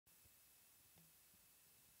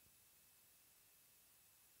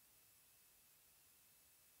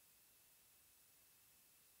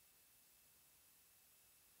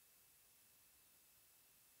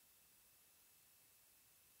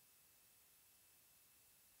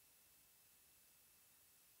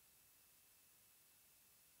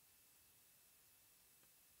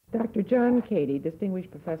Dr. John Cady,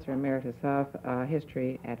 Distinguished Professor Emeritus of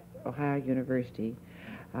History at Ohio University,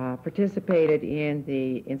 participated in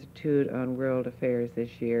the Institute on World Affairs this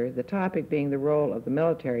year, the topic being the role of the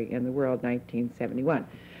military in the world 1971.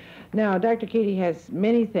 Now, Dr. Cady has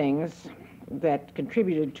many things that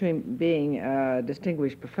contributed to him being a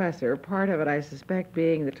distinguished professor. Part of it, I suspect,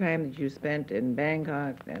 being the time that you spent in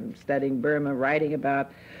Bangkok and studying Burma, writing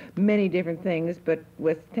about many different things, but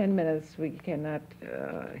with 10 minutes we cannot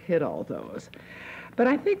hit all those. But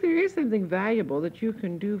I think there is something valuable that you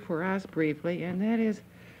can do for us briefly, and that is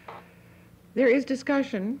there is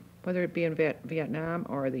discussion, whether it be in Vietnam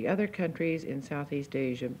or the other countries in Southeast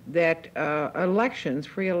Asia, that elections,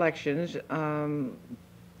 free elections,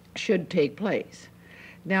 should take place.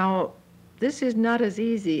 Now, this is not as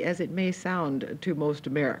easy as it may sound to most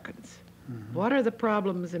Americans. Mm-hmm. What are the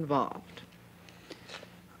problems involved?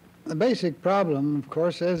 The basic problem, of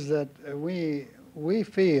course, is that we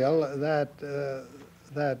feel that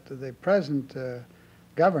the present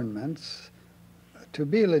governments, to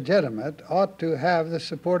be legitimate, ought to have the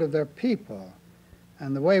support of their people.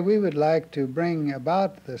 And the way we would like to bring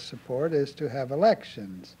about this support is to have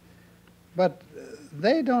elections. But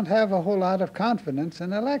they don't have a whole lot of confidence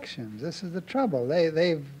in elections. This is the trouble.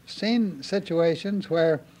 They've seen situations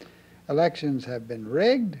where elections have been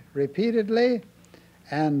rigged repeatedly,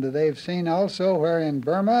 and they've seen also where in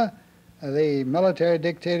Burma the military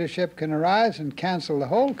dictatorship can arise and cancel the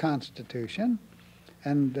whole constitution.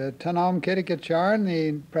 And Thanom Kittikacharn,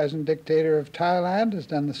 the present dictator of Thailand, has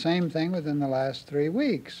done the same thing within the last 3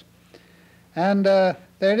 weeks. And there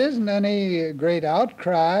isn't any great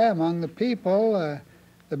outcry among the people.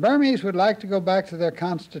 The Burmese would like to go back to their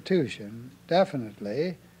constitution,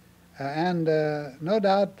 definitely, and no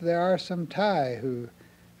doubt there are some Thai who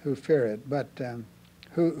fear it, but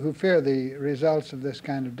who fear the results of this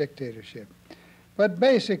kind of dictatorship. But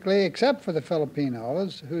basically, except for the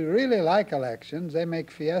Filipinos, who really like elections, they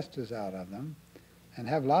make fiestas out of them and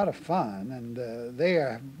have a lot of fun, and they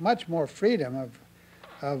have much more freedom of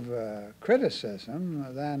criticism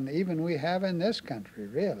than even we have in this country,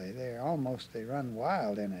 really. They run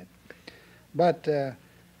wild in it. But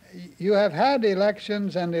you have had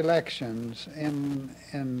elections and elections. In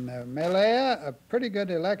Malaya, a pretty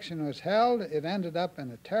good election was held. It ended up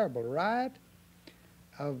in a terrible riot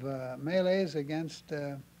of Malays against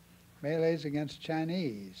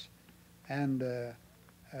Chinese. And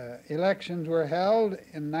elections were held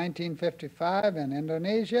in 1955 in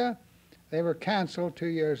Indonesia. They were canceled 2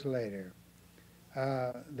 years later.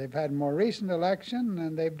 They've had a more recent election,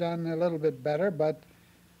 and they've done a little bit better, but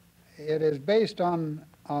it is based on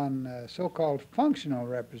so-called functional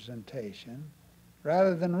representation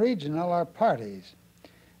rather than regional or parties.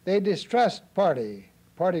 They distrust party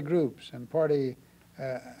groups and party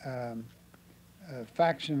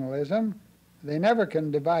factionalism. They never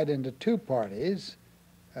can divide into two parties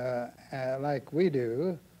like we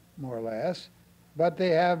do, more or less, but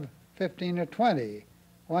they have 15 or 20.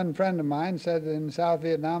 One friend of mine said that in South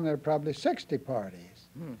Vietnam there are probably 60 parties.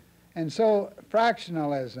 Mm. And so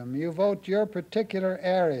fractionalism, you vote your particular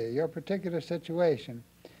area, your particular situation.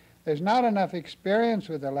 There's not enough experience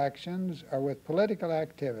with elections or with political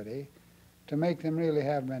activity to make them really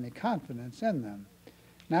have any confidence in them.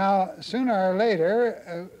 Now, sooner or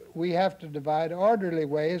later, we have to divide orderly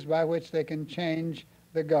ways by which they can change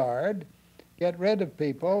the guard, get rid of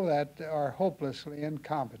people that are hopelessly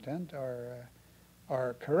incompetent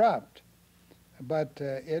or corrupt. But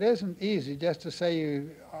it isn't easy just to say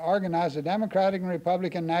you organize a Democratic and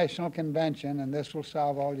Republican National Convention and this will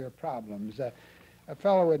solve all your problems. A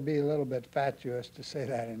fellow would be a little bit fatuous to say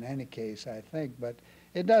that in any case, I think, but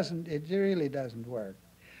it really doesn't work.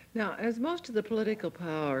 Now, as most of the political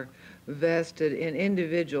power vested in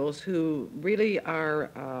individuals who really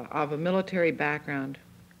are of a military background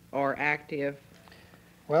or active?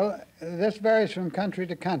 Well, this varies from country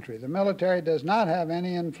to country. The military does not have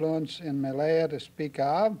any influence in Malaya to speak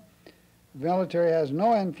of. The military has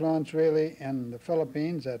no influence really in the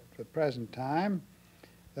Philippines at the present time.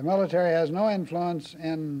 The military has no influence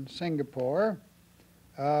in Singapore.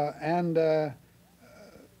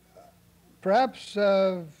 Perhaps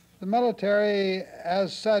the military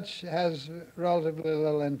as such has relatively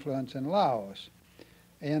little influence in Laos.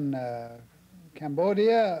 In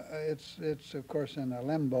Cambodia, it's of course in a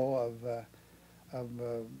limbo of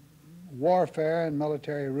warfare and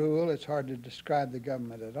military rule. It's hard to describe the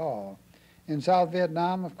government at all. In South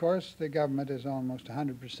Vietnam, of course, the government is almost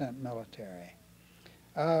 100% military.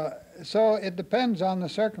 So it depends on the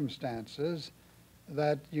circumstances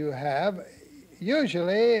that you have.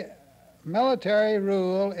 Usually, military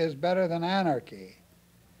rule is better than anarchy.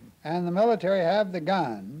 and the military have the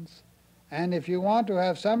guns, and if you want to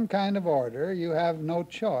have some kind of order, you have no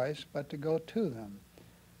choice but to go to them.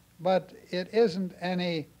 But it isn't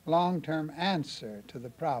any long-term answer to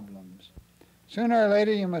the problems. Sooner or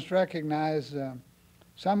later, you must recognize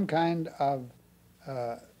some kind of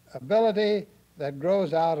ability that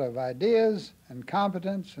grows out of ideas and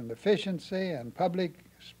competence and efficiency and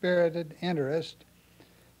public-spirited interest.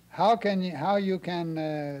 How you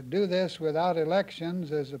can do this without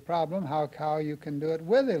elections is a problem. How you can do it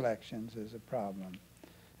with elections is a problem.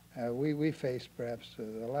 We face perhaps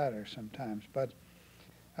the latter sometimes. But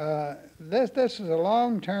this is a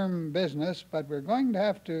long-term business, but we're going to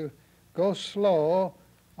have to go slow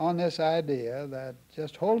on this idea that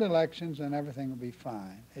just hold elections and everything will be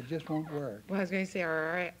fine. It just won't work. Well, I was going to say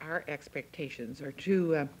our expectations are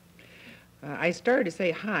too, I started to say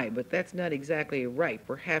high, but that's not exactly right.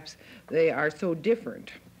 Perhaps they are so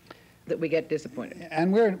different that we get disappointed.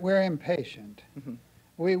 And we're impatient. Mm-hmm.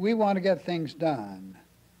 We want to get things done.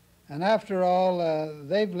 And after all,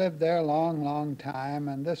 they've lived there a long, long time,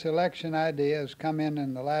 and this election idea has come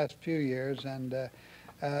in the last few years, and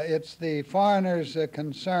it's the foreigner's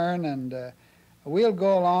concern, and we'll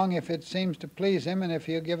go along if it seems to please him and if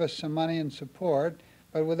he'll give us some money and support,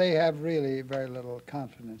 but they have really very little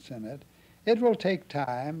confidence in it. It will take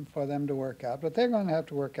time for them to work out, but they're going to have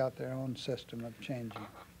to work out their own system of changing.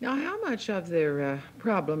 Now, how much of their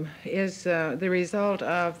problem is the result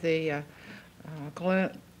of the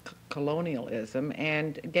colonialism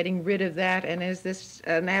and getting rid of that, and is this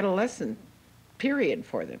an adolescent period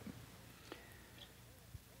for them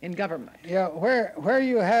in government? Yeah, where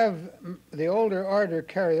you have the older order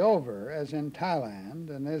carry over, as in Thailand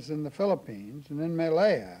and as in the Philippines and in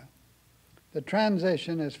Malaya, the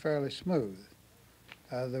transition is fairly smooth.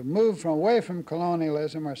 The move away from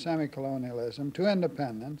colonialism or semi-colonialism to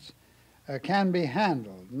independence can be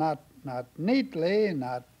handled, not neatly,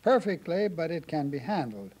 not perfectly, but it can be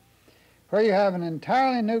handled. Where you have an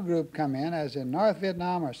entirely new group come in, as in North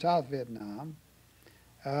Vietnam or South Vietnam,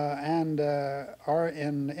 or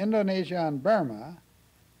in Indonesia and Burma,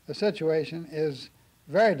 the situation is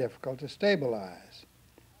very difficult to stabilize.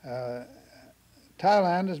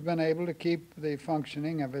 Thailand has been able to keep the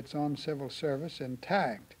functioning of its own civil service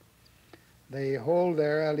intact. They hold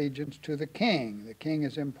their allegiance to the king. The king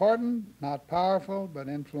is important, not powerful, but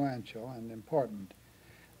influential and important.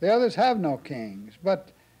 The others have no kings,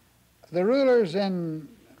 but the rulers in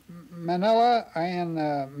Manila and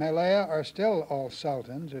Malaya are still all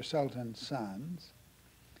sultans or sultans' sons,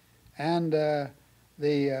 and the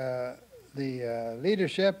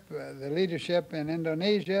leadership in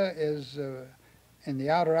Indonesia is in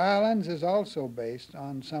the outer islands is also based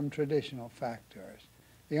on some traditional factors.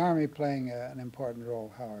 The army playing an important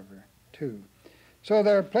role, however, too. So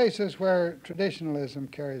there are places where traditionalism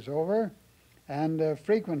carries over, and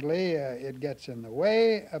frequently it gets in the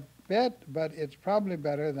way a bit, but it's probably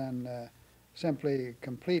better than simply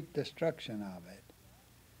complete destruction of it.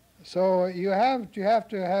 So you have to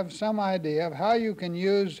have some idea of how you can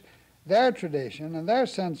use their tradition and their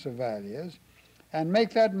sense of values and make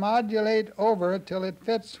that modulate over till it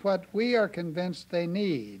fits what we are convinced they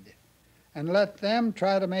need, and let them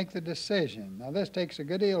try to make the decision. Now this takes a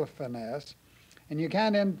good deal of finesse, and you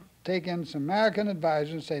can't take in some American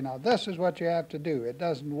advisors and say, now this is what you have to do. It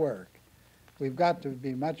doesn't work. We've got to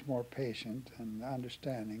be much more patient and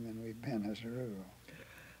understanding than we've been as a rule.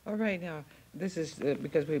 All right, now, this is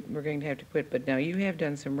because we're going to have to quit, but now you have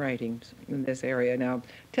done some writings in this area. Now,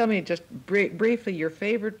 tell me just briefly your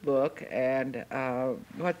favorite book and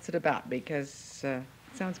what's it about, because it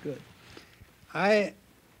sounds good. I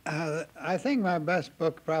think my best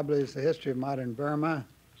book probably is The History of Modern Burma,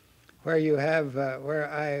 where you have, where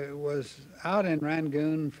I was out in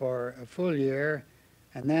Rangoon for a full year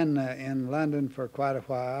and then in London for quite a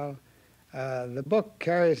while. The book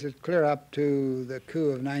carries it clear up to the coup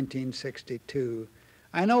of 1962.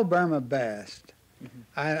 I know Burma best. Mm-hmm.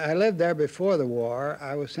 I lived there before the war.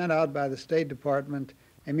 I was sent out by the State Department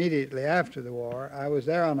immediately after the war. I was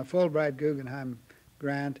there on a Fulbright Guggenheim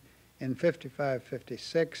grant in 55,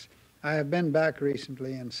 56. I have been back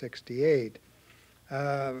recently in 68.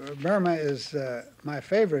 Burma is my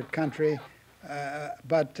favorite country,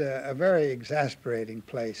 but a very exasperating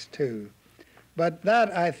place too. But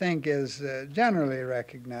that, I think, is generally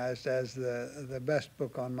recognized as the best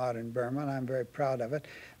book on modern Burma, and I'm very proud of it.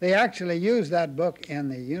 They actually use that book in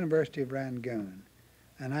the University of Rangoon,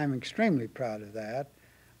 and I'm extremely proud of that,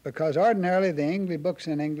 because ordinarily the books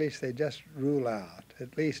in English they just rule out.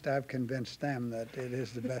 At least I've convinced them that it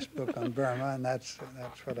is the best book on Burma, and that's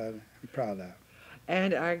what I'm proud of.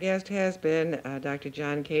 And our guest has been Dr.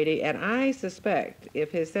 John Cady, and I suspect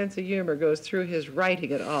if his sense of humor goes through his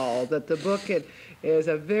writing at all, that the book is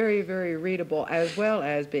a very, very readable, as well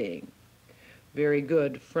as being very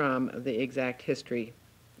good from the exact history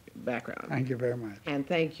background. Thank you very much. And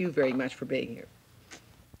thank you very much for being here.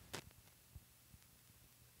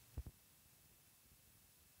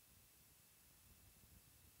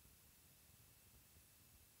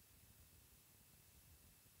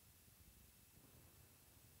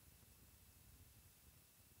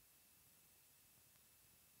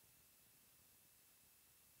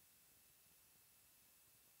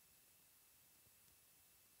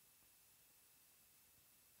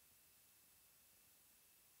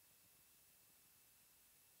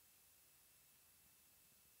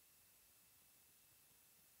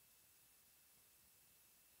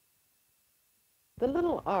 The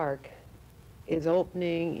Little Ark is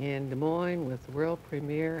opening in Des Moines with the world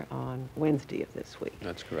premiere on Wednesday of this week.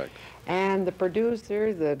 That's correct. And the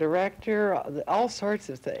producer, the director, all sorts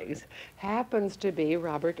of things, happens to be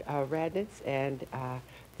Robert Radnitz, and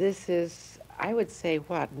this is, I would say,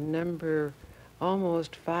 what, number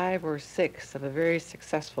almost 5 or 6 of a very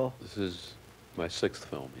successful... This is my 6th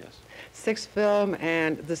film, yes. 6th film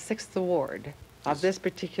and the 6th award of this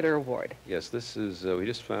particular award. Yes, this is, we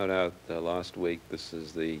just found out last week, this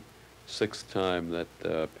is the 6th time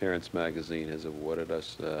that Parents Magazine has awarded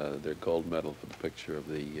us their gold medal for the picture of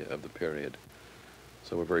the period.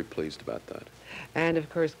 So we're very pleased about that. And of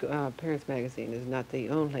course, Parents Magazine is not the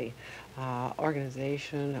only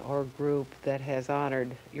organization or group that has honored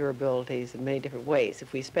your abilities in many different ways.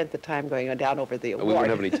 If we spent the time going down over the award. We wouldn't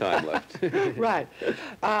have any time left. Right.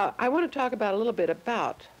 I want to talk about a little bit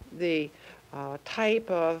about the type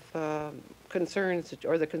of concerns,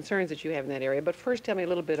 or the concerns that you have in that area. But first, tell me a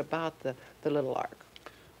little bit about the Little Ark.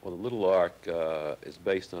 Well, the Little Ark is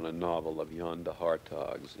based on a novel of Jan de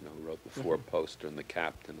Hartog's, who wrote the four-poster and the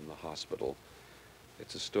captain in the hospital.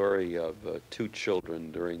 It's a story of 2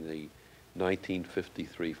 children during the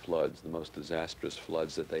 1953 floods, the most disastrous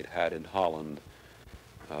floods that they'd had in Holland.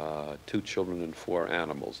 2 children and 4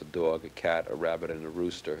 animals, a dog, a cat, a rabbit, and a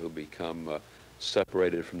rooster, who become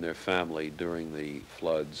separated from their family during the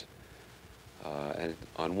floods. And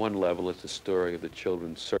on one level, it's a story of the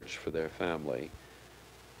children's search for their family.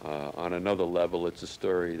 On another level, it's a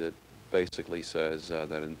story that basically says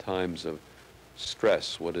that in times of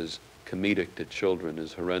stress, what is comedic to children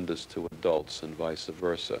is horrendous to adults, and vice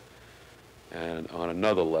versa. And on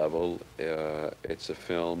another level, it's a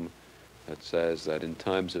film that says that in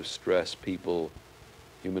times of stress,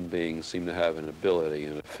 human beings seem to have an ability,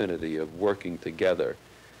 an affinity of working together.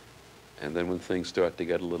 And then when things start to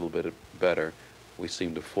get a little bit better, we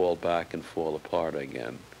seem to fall back and fall apart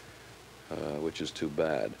again, which is too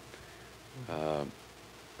bad.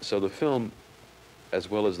 So the film, as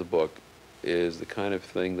well as the book, is the kind of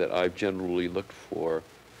thing that I've generally looked for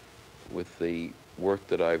with the work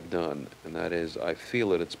that I've done, and that is, I feel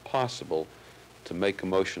that it's possible to make a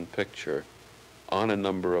motion picture on a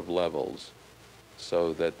number of levels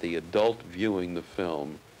so that the adult viewing the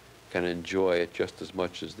film can enjoy it just as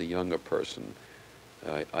much as the younger person.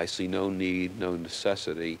 I see no need, no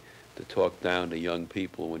necessity to talk down to young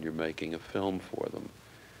people when you're making a film for them.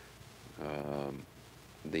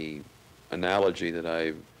 The analogy that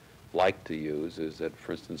I like to use is that,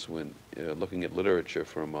 for instance, when looking at literature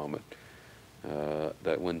for a moment,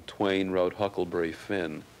 that when Twain wrote Huckleberry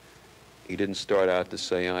Finn, he didn't start out to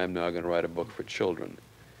say, I'm now going to write a book for children.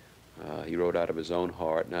 He wrote out of his own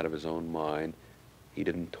heart and out of his own mind. He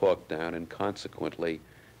didn't talk down, and consequently,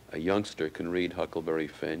 a youngster can read Huckleberry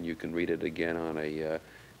Finn. You can read it again on a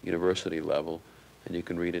university level, and you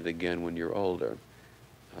can read it again when you're older.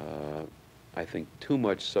 I think too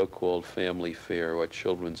much so-called family fare or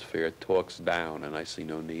children's fare talks down, and I see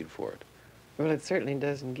no need for it. Well, it certainly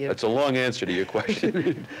doesn't give... That's a long answer to your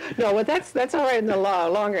question. No, well, that's all right in the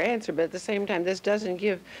longer answer, but at the same time, this doesn't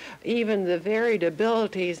give even the varied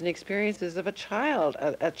abilities and experiences of a child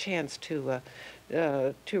a chance to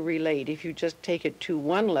relate if you just take it to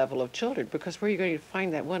one level of children, because where are you going to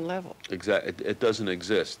find that one level? Exactly. It doesn't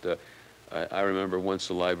exist. I remember once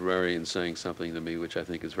a librarian saying something to me which I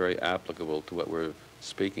think is very applicable to what we're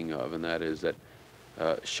speaking of, and that is that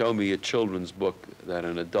show me a children's book that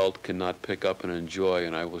an adult cannot pick up and enjoy,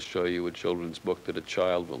 and I will show you a children's book that a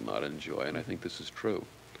child will not enjoy, and I think this is true.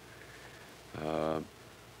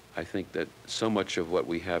 I think that so much of what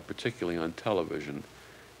we have, particularly on television,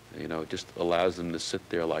 it just allows them to sit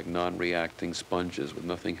there like non-reacting sponges with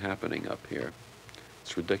nothing happening up here.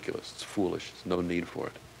 It's ridiculous. It's foolish. There's no need for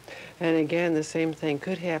it. And again, the same thing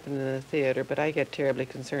could happen in the theater, but I get terribly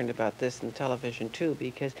concerned about this in television too,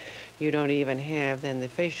 because you don't even have then the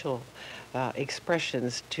facial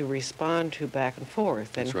expressions to respond to back and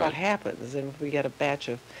forth. And That's what right. happens? And if we get a batch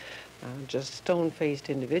of just stone-faced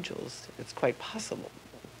individuals, it's quite possible.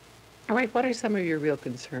 All right, what are some of your real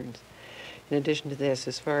concerns, in addition to this,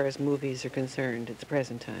 as far as movies are concerned at the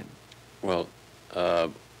present time? Well,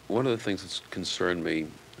 one of the things that's concerned me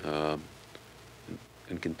and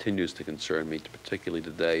continues to concern me, particularly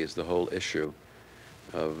today, is the whole issue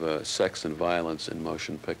of sex and violence in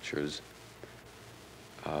motion pictures.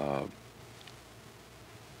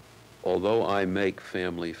 Although I make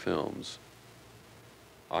family films,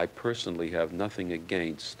 I personally have nothing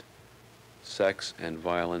against sex and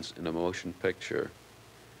violence in a motion picture,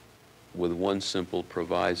 with one simple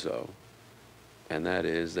proviso, and that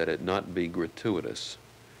is that it not be gratuitous,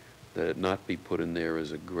 that it not be put in there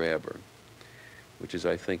as a grabber, which is,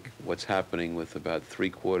 I think, what's happening with about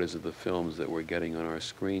 3/4 of the films that we're getting on our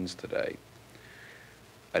screens today.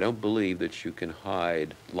 I don't believe that you can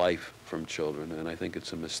hide life from children, and I think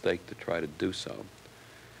it's a mistake to try to do so.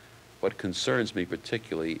 What concerns me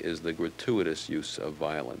particularly is the gratuitous use of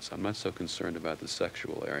violence. I'm not so concerned about the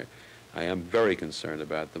sexual area. I am very concerned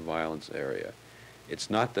about the violence area. It's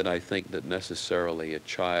not that I think that necessarily a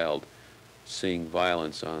child seeing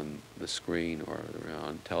violence on the screen or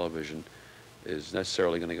on television is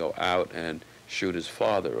necessarily going to go out and shoot his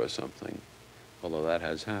father or something, although that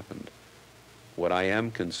has happened. What I am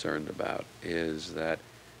concerned about is that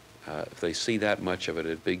if they see that much of it,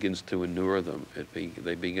 it begins to inure them.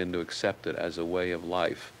 They begin to accept it as a way of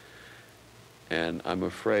life. And I'm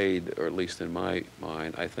afraid, or at least in my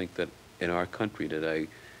mind, I think that in our country today,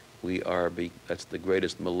 that's the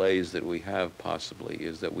greatest malaise that we have possibly,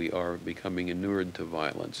 is that we are becoming inured to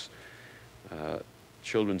violence.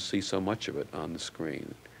 Children see so much of it on the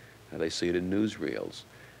screen. They see it in newsreels.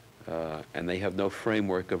 And they have no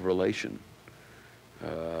framework of relation.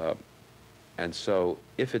 And so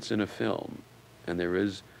if it's in a film, and there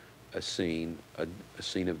is a scene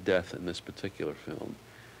of death in this particular film,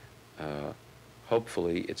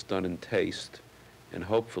 hopefully it's done in taste, and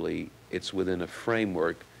hopefully it's within a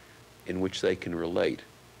framework in which they can relate.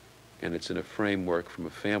 And it's in a framework from a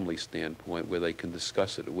family standpoint where they can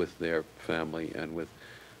discuss it with their family and with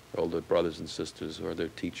older brothers and sisters or their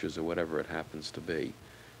teachers or whatever it happens to be.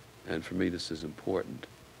 And for me, this is important.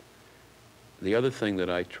 The other thing that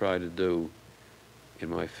I try to do in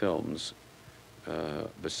my films,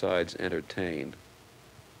 besides entertain,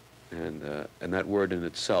 and that word in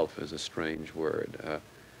itself is a strange word.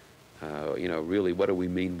 Really, what do we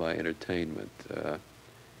mean by entertainment?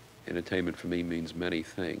 Entertainment for me means many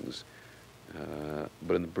things.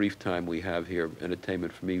 But in the brief time we have here,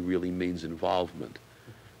 entertainment for me really means involvement.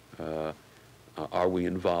 Are we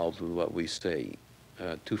involved with what we see?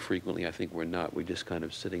 Too frequently, I think we're not. We're just kind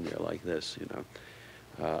of sitting there like this,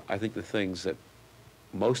 I think the things that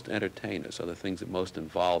most entertain us are the things that most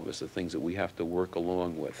involve us, the things that we have to work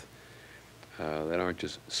along with, that aren't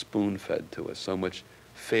just spoon-fed to us. So much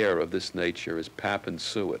fare of this nature is pap and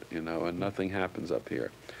suet, and nothing happens up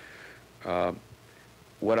here.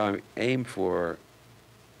 What I aim for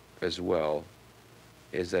as well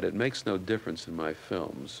is that it makes no difference in my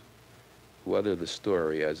films whether the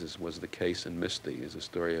story, as was the case in Misty, is a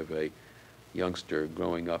story of a youngster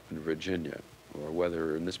growing up in Virginia, or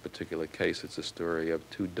whether in this particular case it's a story of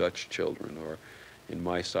two Dutch children, or in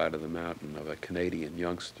My Side of the Mountain of a Canadian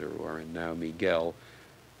youngster, or in Now Miguel,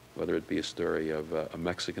 whether it be a story of a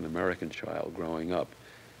Mexican-American child growing up.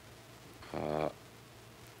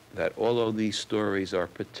 That although these stories are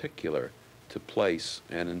particular to place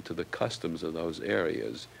and into the customs of those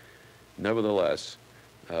areas, nevertheless,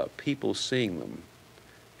 people seeing them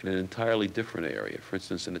in an entirely different area, for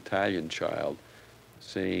instance, an Italian child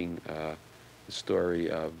seeing the story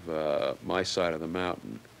of My Side of the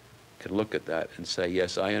Mountain, can look at that and say,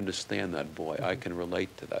 yes, I understand that boy, I can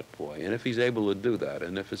relate to that boy. And if he's able to do that,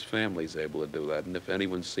 and if his family's able to do that, and if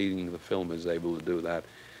anyone seeing the film is able to do that,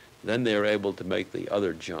 then they're able to make the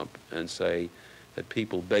other jump and say that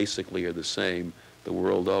people basically are the same the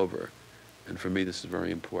world over. And for me, this is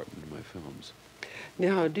very important in my films.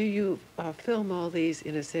 Now, do you film all these,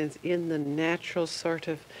 in a sense, in the natural sort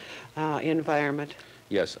of environment?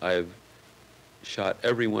 Yes, I've shot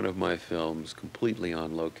every one of my films completely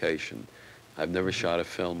on location. I've never shot a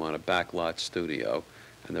film on a backlot studio.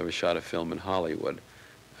 I've never shot a film in Hollywood.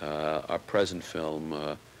 Our present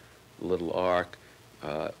film, Little Ark,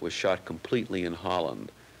 was shot completely in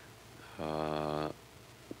Holland.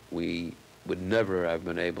 We would never have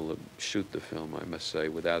been able to shoot the film, I must say,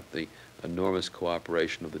 without the enormous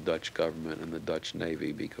cooperation of the Dutch government and the Dutch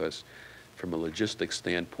Navy, because from a logistics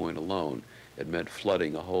standpoint alone, it meant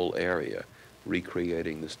flooding a whole area,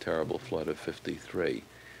 recreating this terrible flood of '53.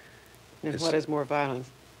 And what is more violent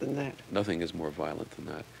than that? Nothing is more violent than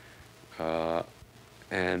that.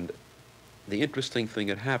 And the interesting thing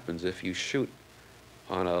that happens if you shoot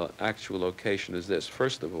on an actual location is this.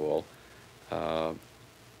 First of all,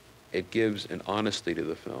 it gives an honesty to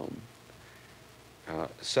the film.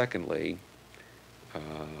 Secondly,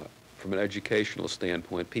 from an educational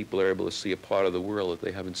standpoint, people are able to see a part of the world that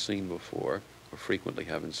they haven't seen before, or frequently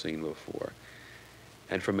haven't seen before.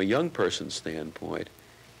 And from a young person's standpoint,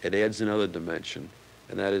 it adds another dimension,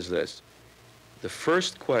 and that is this. The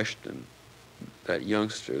first question that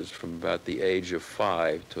youngsters from about the age of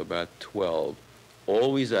 5 to about 12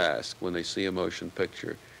 always ask when they see a motion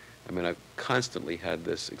picture, I mean, I've constantly had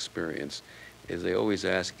this experience, is they always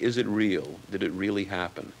ask, is it real? Did it really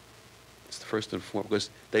happen? It's the first and foremost, because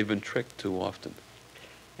they've been tricked too often.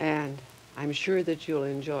 And I'm sure that you'll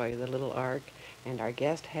enjoy The Little Ark, and our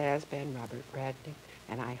guest has been Robert Radnick,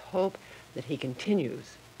 and I hope that he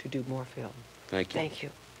continues to do more film. Thank you. Thank you.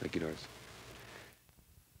 Thank you, Doris.